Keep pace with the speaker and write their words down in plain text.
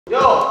Yo!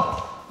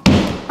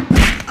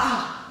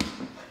 Ah!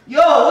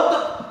 Yo,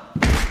 what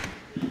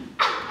the?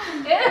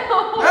 Ew!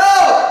 Yo!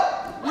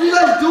 What are you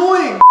guys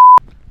doing?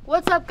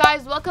 What's up,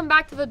 guys? Welcome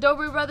back to the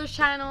Dobre Brothers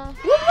channel.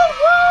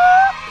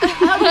 I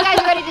hope you guys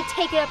are ready to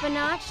take it up a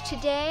notch.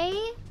 Today,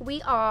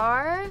 we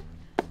are...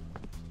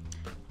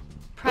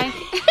 Today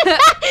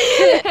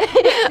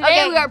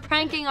we are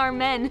pranking our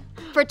men.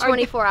 For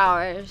 24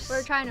 hours.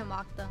 We're trying to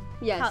mock them.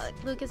 Yes.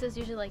 Lucas is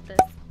usually like this.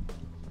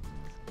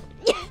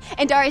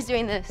 And Darius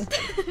doing this.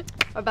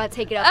 We're about to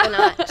take it up a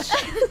notch.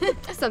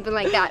 Something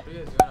like that. What are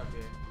you guys doing up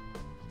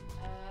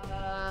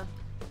here?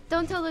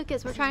 Don't tell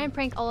Lucas, we're trying to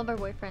prank all of our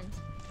boyfriends.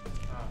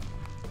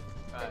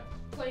 Alright.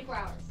 24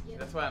 hours.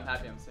 That's why I'm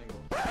happy I'm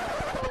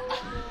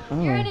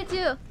single. You're in it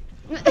too.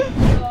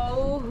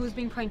 So, who's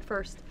being pranked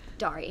first?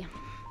 Dari.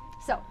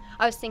 So,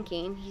 I was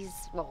thinking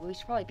well, we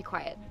should probably be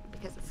quiet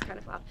because it's kind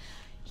of loud.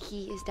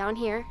 He is down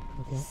here,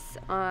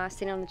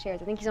 sitting on the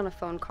chairs. I think he's on a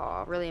phone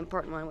call, a really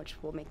important one, which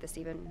will make this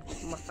even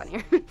more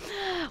funnier.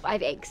 I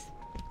have eggs.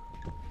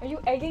 Are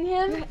you egging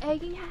him? You're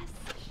egging us.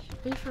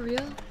 Are you for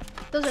real?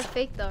 Those are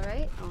fake though,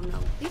 right? Oh no.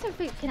 These are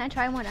fake. Can I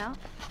try one out?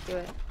 Do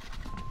it.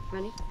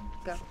 Ready?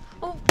 Go.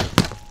 Oh.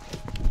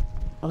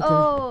 Okay.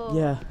 Oh.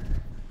 Yeah.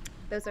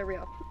 Those are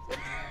real.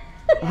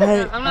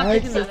 I'm not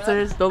picking that up.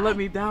 sisters. Don't let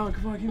me down.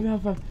 Come on, give me a high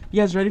five.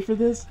 You guys ready for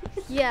this?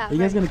 Yeah. Are you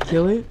guys gonna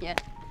kill it? Yeah.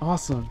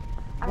 Awesome.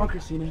 Come on,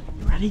 Christina. You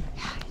ready?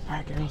 All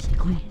right, girls.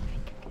 Come on.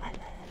 All right.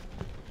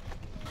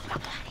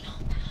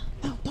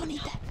 No, don't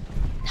eat that.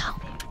 No.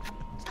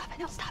 Stop it.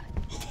 No, stop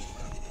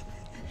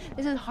it.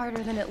 This is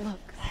harder than it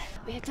looks.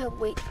 We have to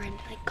wait for him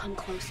to like come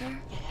closer.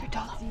 Your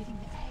dog's eating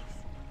the eggs.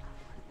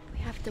 We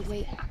have to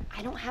wait.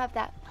 I don't have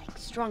that like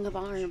strong of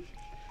arm.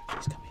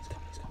 He's coming. He's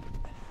coming. He's coming.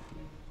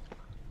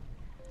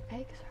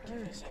 Eggs hurt.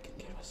 Give it a second.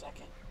 Give it a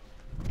second.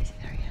 Is he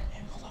there yet?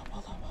 Yeah, hold on.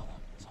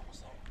 It's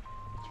almost there.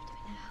 You're doing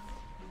it now.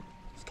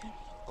 Let's get him a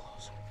little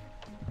closer.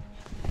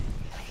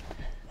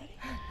 Ready?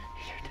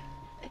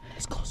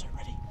 It's closer.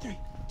 Ready? 3,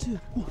 2,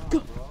 1, go.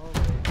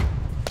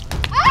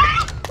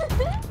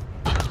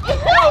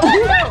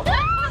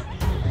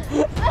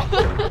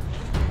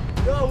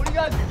 Yo, what are you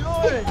guys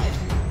doing?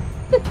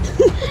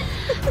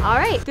 All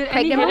right. Did prank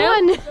Eddie number hit him?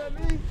 one. Is that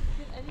me?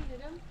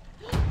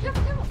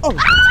 Oh!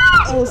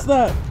 Oh,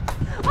 snap!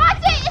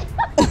 Watch it!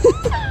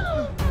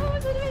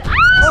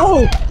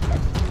 Oh!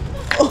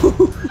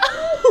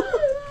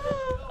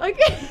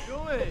 Okay.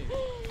 What are you doing?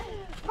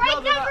 Prank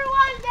number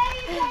one,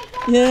 baby! Prank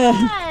number Yeah.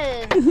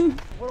 one!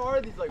 What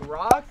are these, like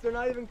rocks? They're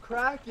not even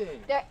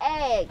cracking. They're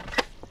eggs.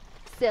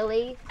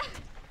 Silly.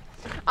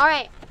 All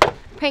right.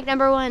 Prank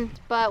number one,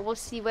 but we'll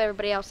see what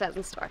everybody else has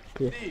in store.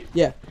 Steve,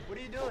 Yeah. what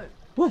are you doing?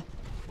 What?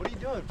 What are you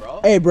doing,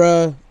 bro? Hey,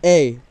 bro.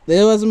 Hey,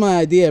 that wasn't my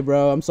idea,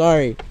 bro. I'm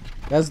sorry.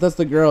 That's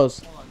the girls.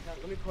 Hold on,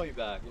 let me call you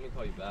back.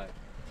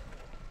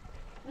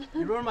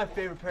 You ruined my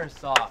favorite pair of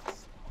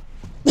socks.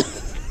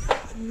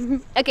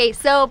 Okay,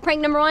 so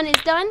prank number one is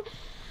done.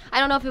 I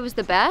don't know if it was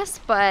the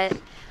best, but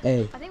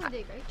Hey. I think we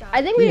did a great job.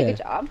 I think we did a Yeah.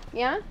 good job.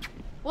 Yeah?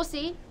 We'll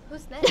see.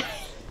 Who's next?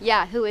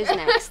 Yeah, who is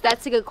next?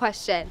 That's a good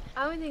question.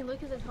 I don't think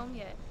Lucas is home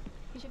yet.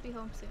 He should be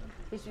home soon.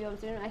 We should be home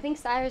soon. I think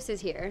Cyrus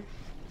is here.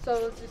 So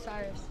let's do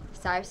Cyrus.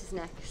 Cyrus is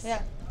next.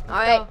 Yeah. All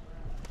right.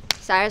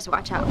 Cyrus,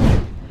 watch out.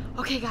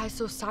 Okay, guys.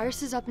 So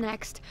Cyrus is up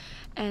next,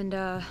 and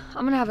I'm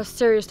gonna have a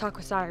serious talk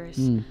with Cyrus.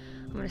 I'm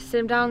gonna sit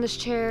him down in this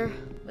chair,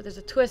 but there's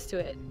a twist to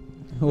it.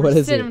 What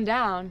is sit it? him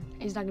down,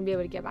 he's not gonna be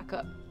able to get back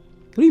up.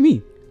 What do you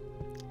mean?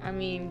 I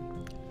mean,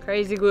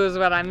 crazy glue is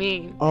what I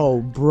mean.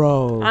 Oh,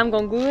 bro. I'm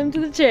gonna glue him to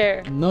the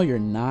chair. No, you're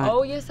not.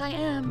 Oh yes, I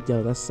am.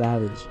 Yo, that's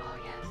savage. Oh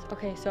yes.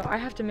 Okay, so I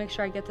have to make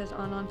sure I get this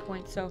on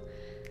point. So,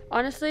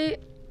 honestly,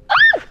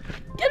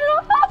 get it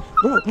off.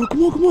 Bro,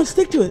 come on,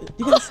 stick to it.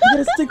 You gotta stick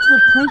to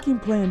the pranking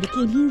plan. They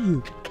can't hear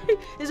you. Okay.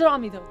 Is it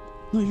on me though?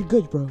 No, you're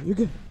good, bro. You're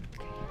good.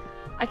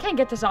 I can't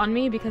get this on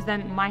me because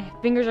then my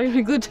fingers are gonna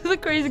be glued to the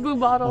crazy glue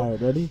bottle. All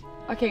right, ready?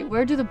 Okay,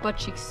 where do the butt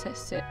cheeks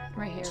sit?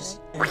 Right here, Just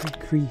right?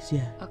 every crease,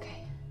 yeah.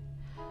 Okay.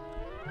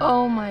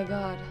 Oh my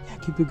god. Yeah,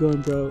 keep it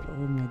going, bro. Oh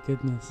my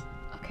goodness.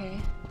 Okay.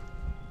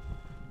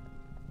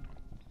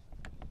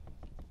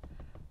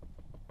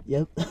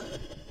 Yep.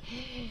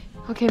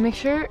 Okay, make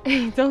sure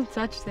don't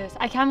touch this.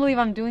 I can't believe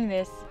I'm doing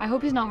this. I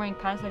hope he's not wearing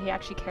pants that he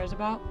actually cares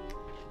about,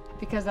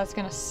 because that's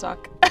gonna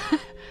suck.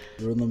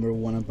 Rule number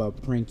 1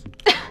 about pranking.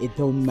 It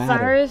don't matter.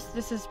 Cyrus,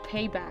 this is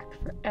payback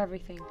for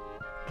everything.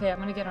 Okay, I'm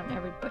gonna get on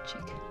every butt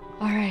cheek.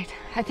 All right,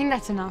 I think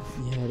that's enough.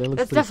 Yeah, that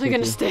looks That's pretty definitely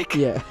gonna sticky. stick.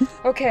 Yeah.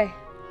 Okay.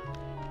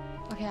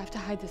 Okay, I have to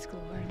hide this glue.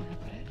 Where am I gonna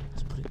put it?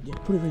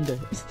 Just put it in there.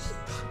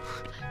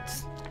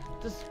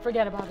 Just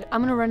forget about it.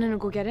 I'm gonna run in and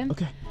go get him.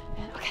 Okay.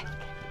 Okay.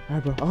 All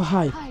right, bro. I'll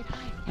hide. Hide.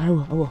 I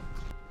will. I want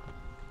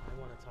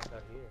to talk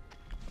out here.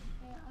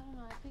 Yeah, I don't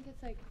know. I think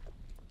it's like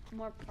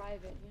more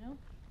private, you know?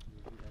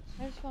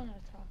 I just want to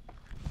talk.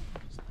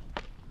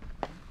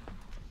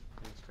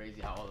 It's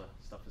crazy how all the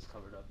stuff is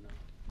covered up now.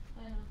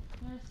 I know.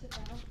 You want to sit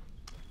down?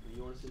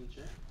 You want to sit in the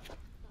chair?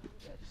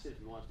 Yeah, just sit if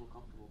you want. It's more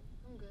comfortable.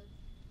 I'm good.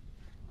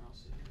 I'll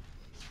sit here.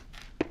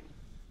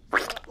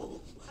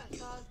 I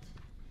thought,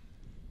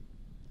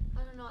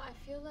 I don't know, I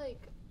feel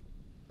like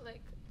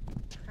like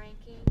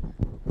pranking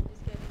is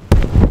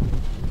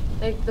getting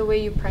like the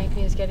way you prank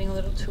me is getting a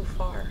little too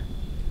far.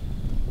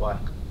 Why?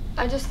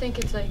 I just think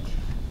it's like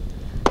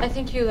I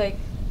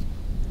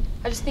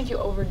just think you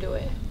overdo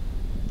it.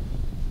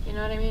 You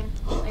know what I mean?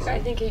 Like I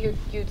think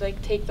you'd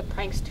like take the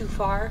pranks too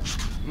far.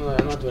 No,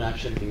 I'm not doing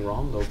actually anything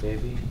wrong though,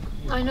 baby.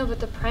 I know, but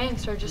the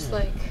pranks are just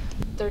like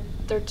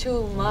they're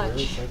too much.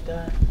 Really? It's like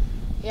that?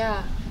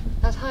 Yeah,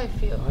 that's how I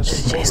feel.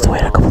 She needs to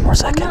wait a couple more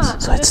seconds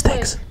not, so it just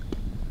sticks.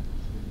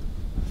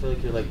 I feel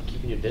like you're like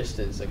keeping your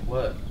distance. Like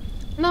what?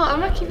 No, I'm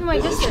not keeping my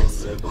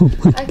distance.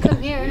 I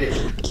come here.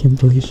 I can't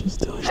believe she's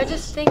doing I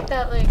just think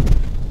that like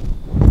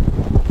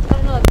I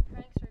don't know, the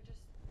pranks are just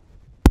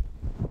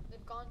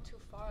they've gone too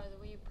far.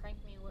 The way you prank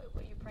me, what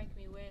you prank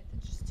me with,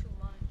 it's just too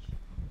much.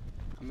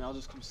 I mean, I'll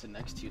just come sit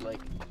next to you. Like,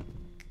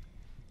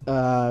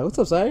 What's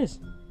up, Cyrus?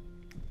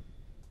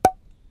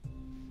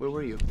 where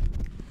were you?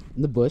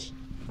 In the bush.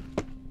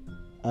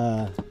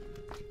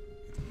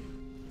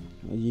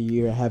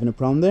 You're having a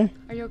problem there?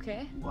 Are you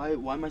okay? Why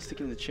am I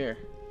sticking in the chair?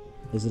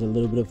 Is it a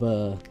little bit of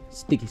a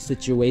sticky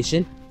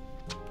situation?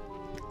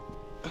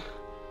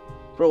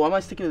 Bro, why am I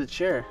sticking to the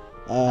chair?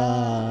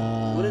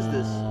 What is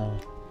this?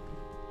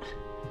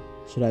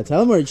 Should I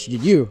tell him or should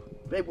you?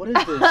 Babe, what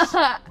is this?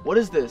 What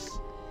is this?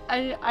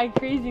 I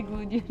crazy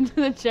glued you into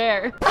the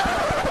chair.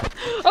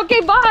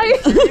 Okay, bye.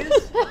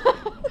 Serious?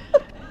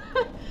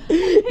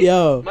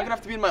 Yo. Am I gonna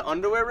have to be in my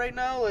underwear right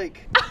now?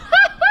 Like,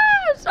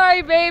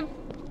 Sorry, babe.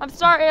 I'm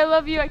sorry. I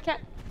love you. I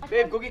can't.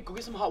 babe, go get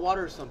some hot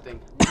water or something.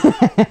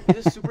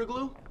 Is this super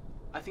glue?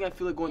 I think I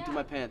feel it going through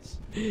my pants.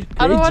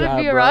 I don't want to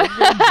be around.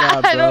 Good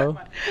job, I don't-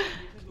 bro.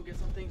 Please go get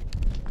something.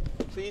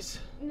 Please.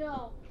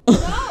 No. No.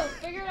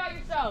 Figure it out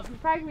yourself. You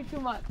pranked me too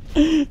much.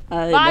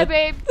 Alright, Bye,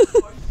 babe. Are you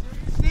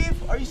serious,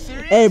 Steve? Are you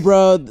serious? Hey,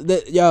 bro.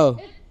 Yo.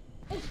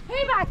 It's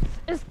payback.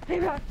 It's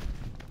payback.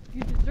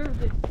 You deserve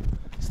this.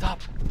 Stop.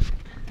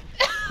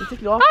 Can you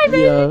take it off? Hi,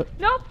 babe. Yo.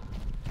 Nope.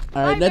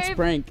 Alright, Bye, next babe.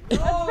 prank.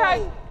 Next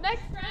prank.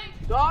 Next prank.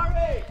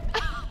 Sorry.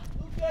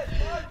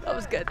 That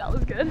was good. That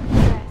was good.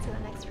 Alright, so the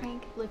next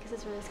prank, Lucas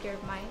is really scared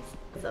of mice.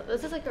 So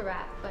this is like a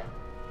rat, but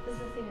this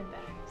is even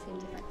better. Same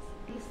difference.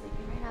 He's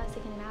sleeping right now, he's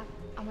taking a nap.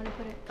 I'm gonna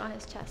put it on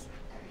his chest.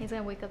 He's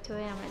gonna wake up to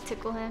it, and I'm gonna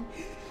tickle him,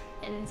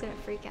 and then he's gonna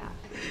freak out.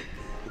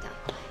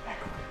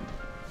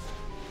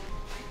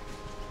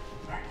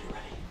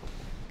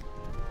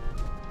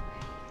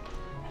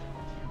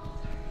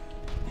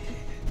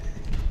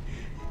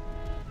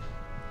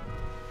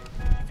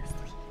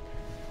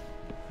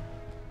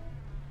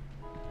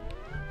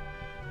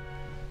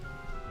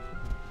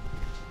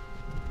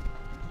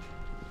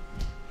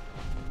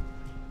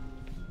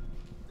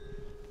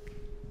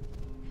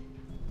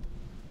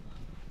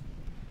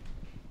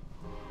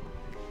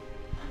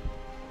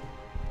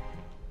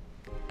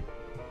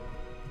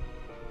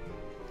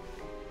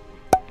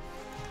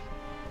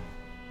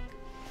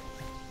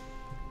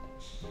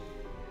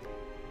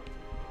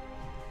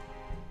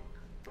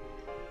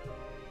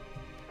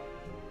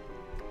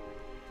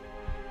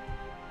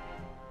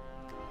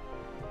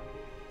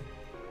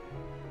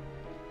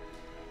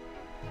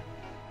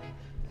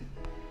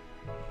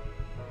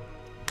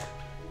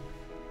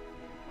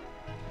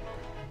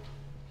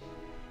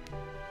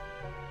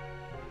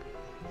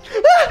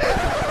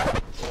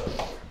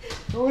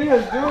 What are you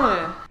guys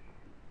doing?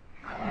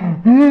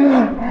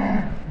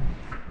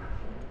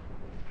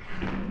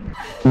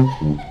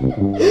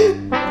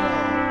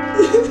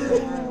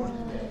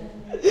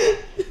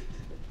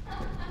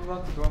 I'm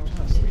about to go. I'm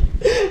trying to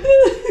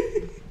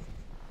sleep.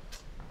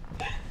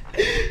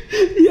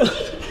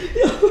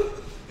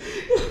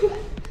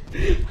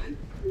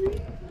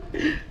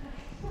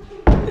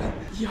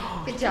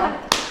 Good job.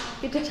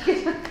 Good job. Good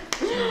job.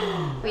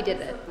 We did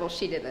it. Well,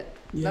 she did it.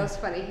 That was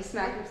funny. He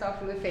smacked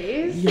himself in the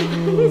face. He's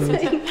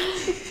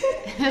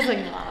like,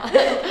 nah.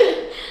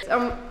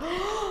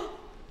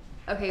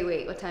 Okay,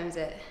 wait. What time is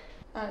it?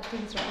 I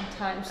think it's wrong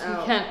time, so Oh.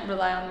 you can't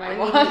rely on my I mean,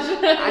 watch.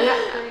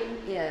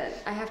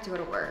 I have to go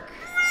to work.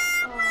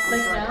 Like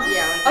now?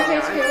 Yeah. Like Okay, right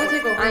it's now. okay. We'll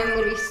take over. I'm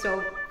gonna be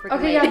so freaking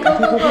Okay, late. yeah, go.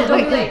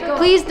 Don't be late. Go.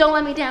 Please don't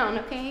let me down,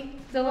 okay?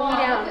 Don't let me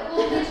down.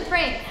 We'll finish the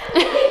prank.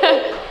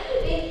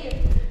 Thank you.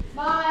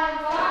 Bye.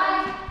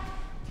 Bye.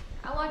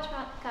 I'll watch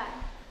my guy.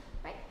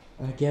 Right.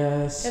 I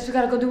guess. Guess we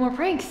gotta go do more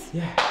pranks.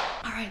 Yeah.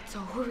 All right, so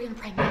who are we gonna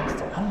prank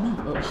next? I don't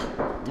know.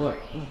 What?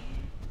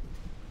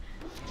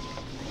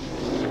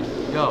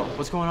 Yo,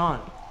 what's going on?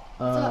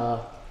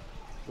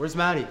 Where's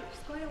Maddie?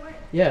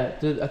 Yeah,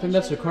 dude, I think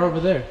that's her car over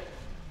there.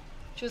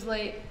 She was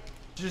late.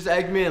 She just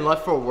egged me and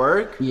left for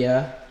work?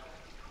 Yeah.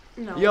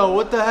 No. Yo,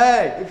 what the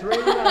heck? It's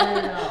raining out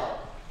here now.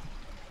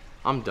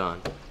 I'm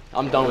done.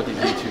 I'm done with these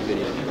YouTube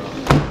videos,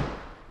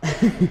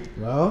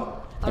 bro.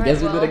 Well, I Alright,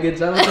 guess we did a good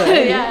job with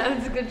that. Yeah,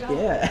 that's a good job.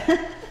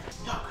 Yeah.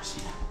 Yo,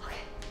 Christina.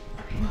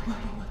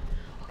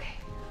 Okay,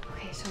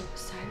 so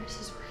Cyrus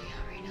is working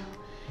out right now.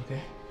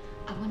 Okay.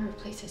 I want to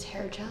replace his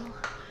hair gel.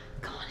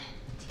 Come on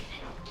in. Get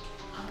in.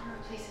 I want to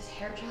replace his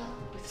hair gel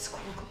with school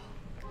glue.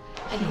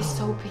 And he's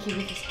so picky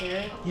with his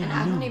hair. Yeah, and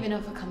I I don't know. even know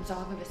if it comes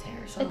off of his hair.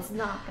 So It's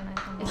not gonna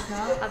come It's off.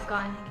 not? I've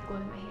gotten glue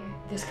in my hair.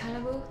 this kind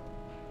of glue?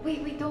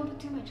 Wait, don't put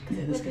too much,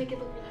 because let's make it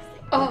look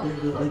realistic. Oh,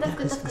 That's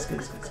good.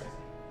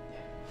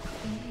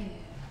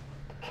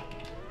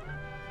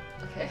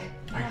 okay.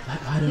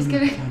 He's He's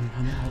gonna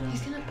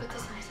put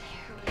this on his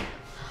hair.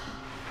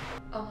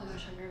 Oh my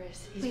gosh, I'm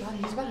nervous. He's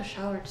about to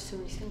shower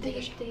soon. He's gonna take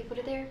a shower. Did he put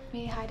it there?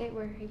 Maybe hide it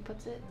where he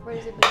puts it. Where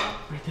does it put it?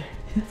 Right there.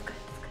 That's good.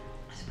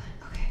 That's fine.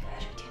 Okay.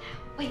 What should we do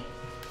now? Wait.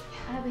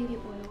 I have baby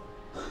oil.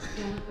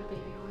 You wanna put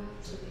baby oil?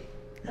 So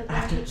But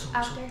After, he's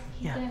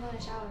yeah. gonna go in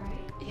the shower,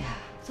 right? yeah.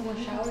 So when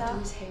he shower, comes do out,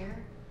 his hair.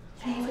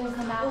 he's gonna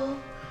come out.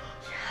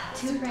 Yeah.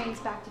 2 pranks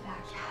back to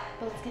back.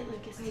 But let's get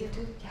Lucas too.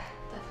 Dude, yeah,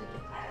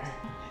 definitely.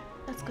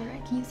 That's good,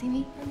 right? Can you see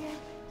me from here?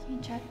 Can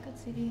you check?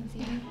 Let's see if you can see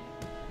me.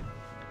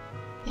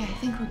 Yeah, I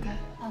think we're good.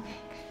 Okay.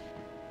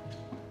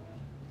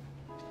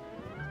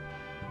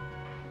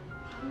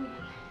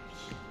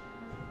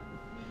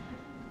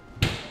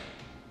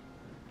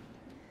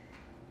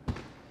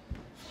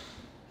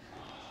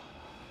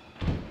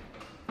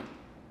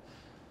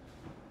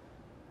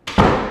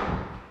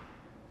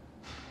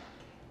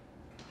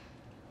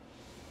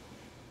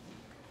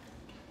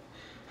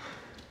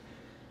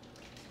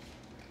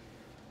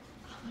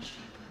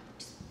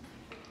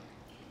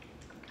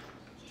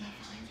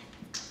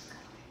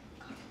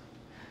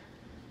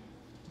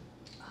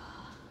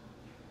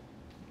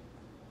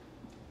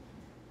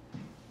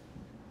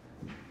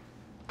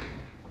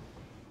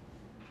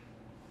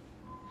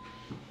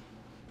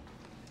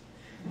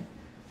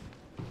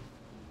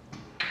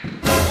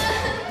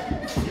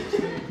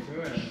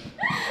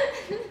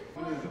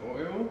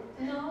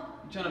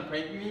 Trying to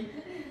prank me?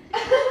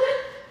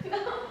 No,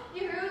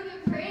 you ruined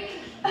the prank.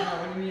 No,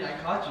 what do you mean? I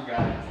caught you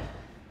guys.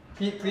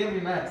 Clean up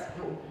your mess.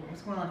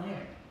 What's going on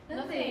here?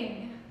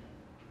 Nothing.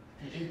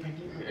 Are you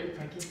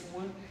pranking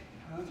someone?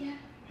 Huh? Yeah.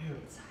 Who?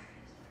 Cyrus,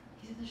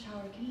 he's in the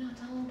shower. Can you not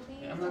tell him,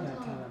 please? I'm not gonna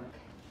tell him.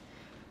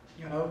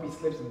 Yo, I hope he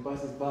slips and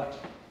busts his butt.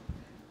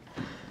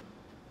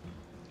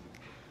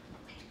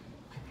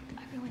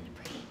 I ruined the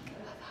prank.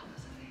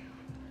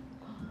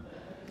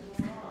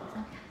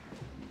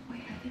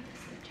 Wait, I think this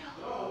is the gel.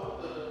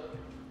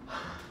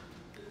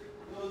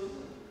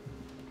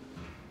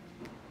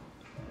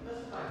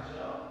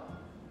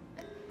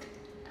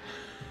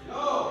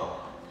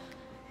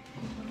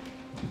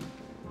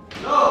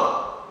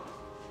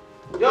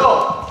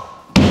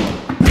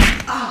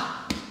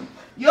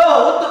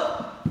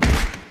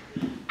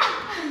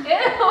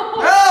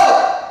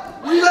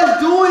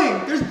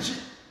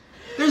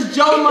 There's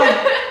gel in my...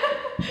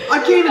 I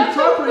can't even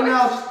talk right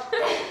now.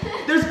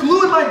 There's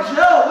glue in my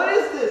gel. What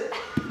is this?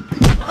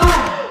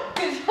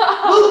 Good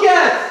job.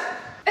 Lucas!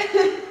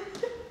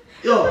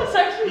 Yo,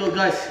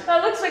 guys.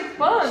 That looks like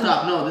fun.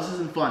 Stop. No, this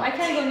isn't fun. I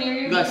can't go near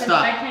you guys, because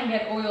stop. I can't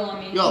get oil on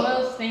me. Yo.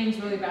 Oil stains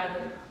really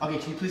badly. Okay,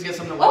 can you please get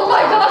something to wipe Oh this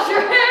my down? gosh, your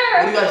hair!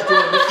 What are you guys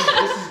doing?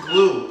 This is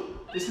glue.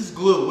 This is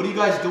glue. What are you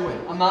guys doing?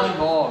 I'm not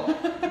involved.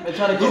 They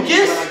try to get me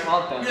Lucas? when I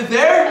caught them. You're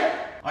there?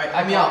 Alright,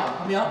 help me out.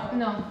 Help me out.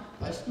 No.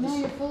 No,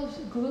 you're full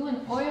of glue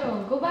and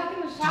oil. Go back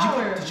in the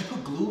shower. Did you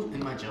put glue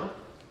in my gel?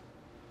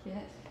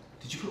 Yes.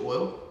 Did you put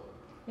oil?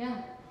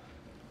 Yeah.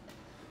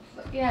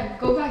 Yeah,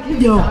 go back in the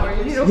Yo. shower.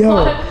 You don't Yo.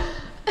 want...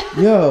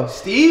 Yo,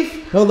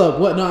 Steve? hold up.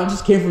 What? No, I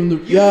just came from the.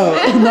 Yo,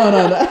 no.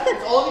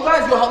 It's all of you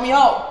guys. Yo, help me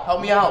out.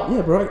 Help me out.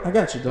 Yeah, bro, I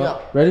got you, dog. Yeah.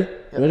 Ready?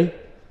 Ready?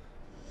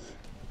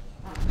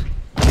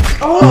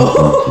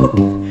 Oh!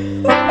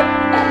 You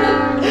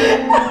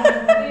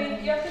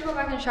have to go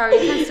back in the shower. You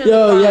can't sit in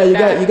Yo, the yeah,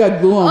 front you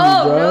got glue on me,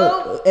 bro.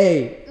 No.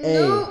 Hey.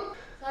 No.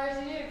 Cyrus,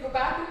 you need to go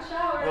back in the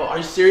shower. Yo, are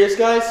you serious,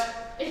 guys?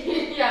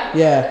 Yeah.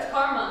 Yeah. That's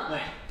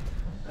karma.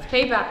 It's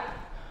payback.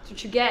 That's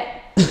what you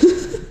get.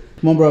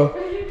 Come on, bro.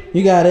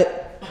 You got it.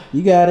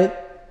 You got it.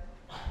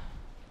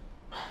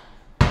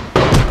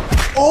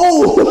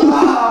 Oh!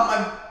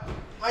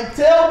 My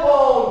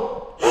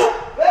tailbone!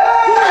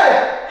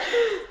 Hey!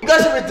 You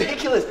guys are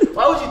ridiculous.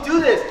 Why would you do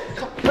this?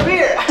 Come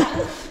here.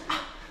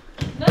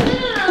 No.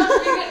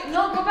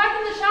 No, go back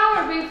in the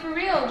shower, babe, for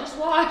real. Just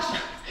wash.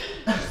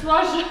 Just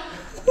wash.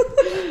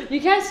 You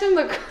can't swim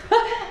the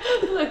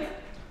Look.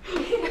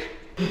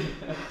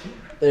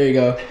 There you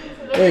go.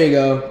 There you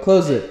go.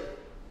 Close it.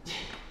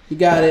 You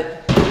got it.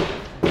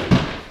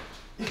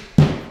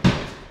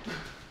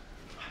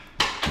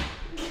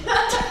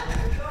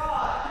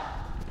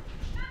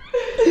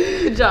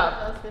 Good job.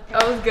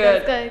 That was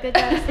good. That's good. Good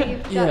job,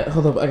 Steve. Yeah,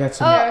 hold up. I got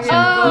some. Oh.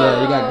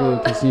 Yeah, you got glue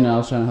because, you know, I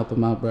was trying to help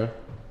him out, bro.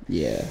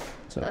 Yeah.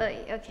 So.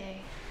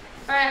 Okay.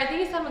 Alright, I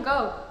think it's time to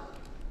go.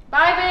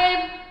 Bye,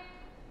 babe.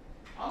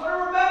 I'm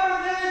gonna remember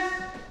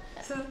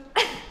this.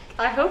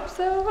 I hope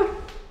so.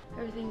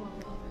 Everything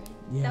went well, right?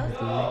 Yeah. That was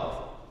dude.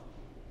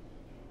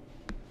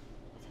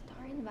 Is that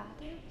Dari in the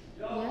bathroom?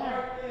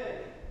 Yeah.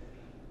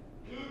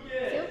 Is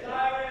he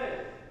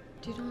okay?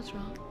 Do you know what's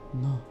wrong?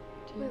 No.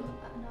 Do you Wait, know? no,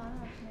 I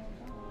don't actually know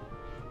what's wrong.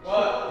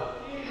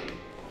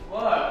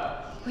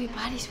 What? Wait,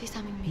 Maddie's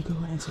FaceTiming You me. go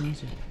answer.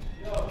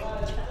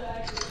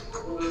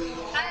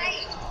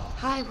 Hi.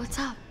 Hi, what's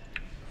up?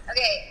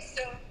 Okay,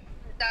 so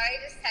Dari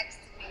just texted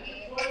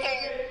me, and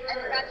I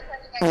forgot to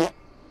tell you guys.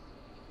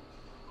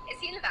 Is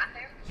he in the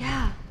bathroom?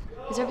 Yeah.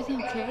 Is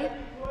everything okay?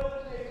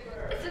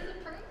 Is it the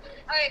prank?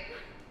 Oh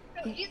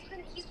But he's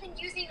been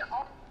using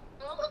all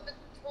of the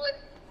toilet.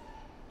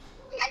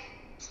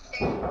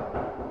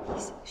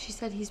 She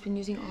said he's been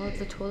using all of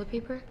the toilet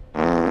paper?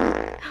 Before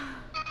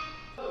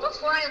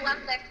I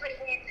left, I put in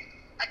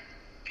a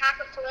pack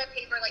of toilet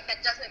paper like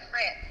that doesn't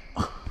rip.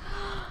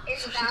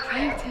 So she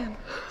pranked him.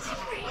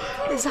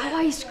 Is that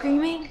why he's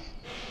screaming?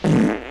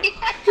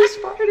 He's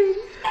farting.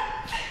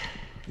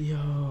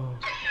 Yo,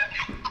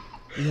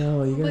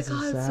 you guys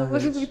are savage. So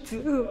what do we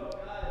do?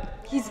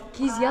 He's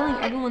yelling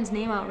everyone's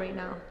name out right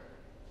now.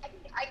 I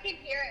can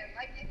hear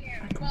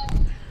him. Well,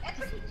 that's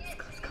what he did. He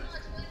used all the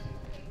toilet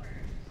paper.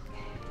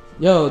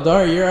 Yo,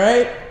 Dari, you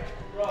alright?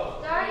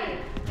 Dari,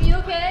 are you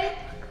okay?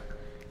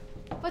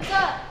 What's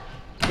up?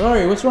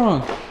 Dari, what's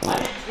wrong? I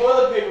need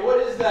toilet paper. What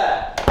is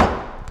that?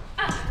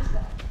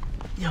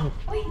 Yo.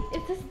 Wait,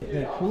 is this?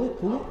 Yeah, cool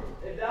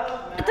it. It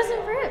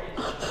doesn't rip.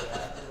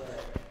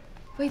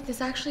 Wait,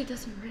 this actually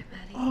doesn't rip,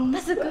 Maddie.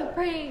 That's a good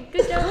prank.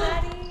 Good job,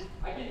 Maddie.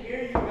 I can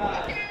hear you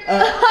guys. We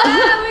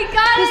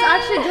got This it.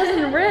 actually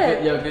doesn't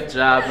rip. Yo, good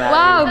job, Maddie.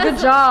 Wow, good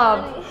That's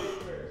job.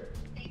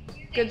 Thank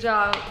you. Good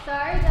job.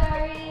 Sorry,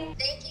 Dari.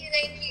 Thank you.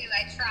 I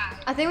tried.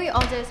 I think we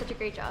all did such a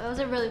great job. That was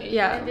a really good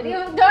video.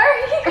 Yeah.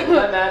 Dari.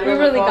 Maddie We on the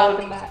really got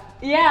phone. them back.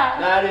 Yeah.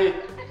 Maddie,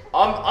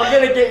 I'm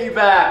gonna get you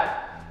back.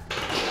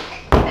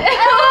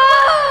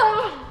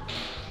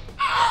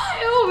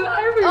 Ew,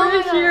 why are we Oh my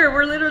right God. here?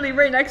 We're literally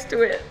right next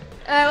to it.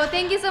 Well,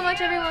 thank you so much,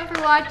 everyone,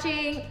 for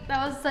watching.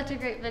 That was such a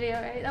great video,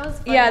 right? That was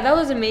fun. Yeah, that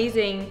was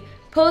amazing.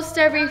 Post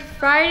every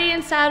Friday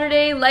and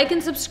Saturday. Like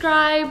and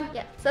subscribe.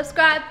 Yeah,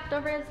 subscribe.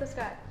 Don't forget to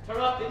subscribe. Turn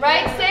off the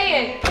Right? camera.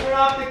 Say it. Turn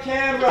off the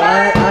camera.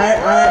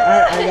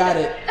 Alright, I got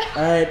it.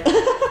 Alright.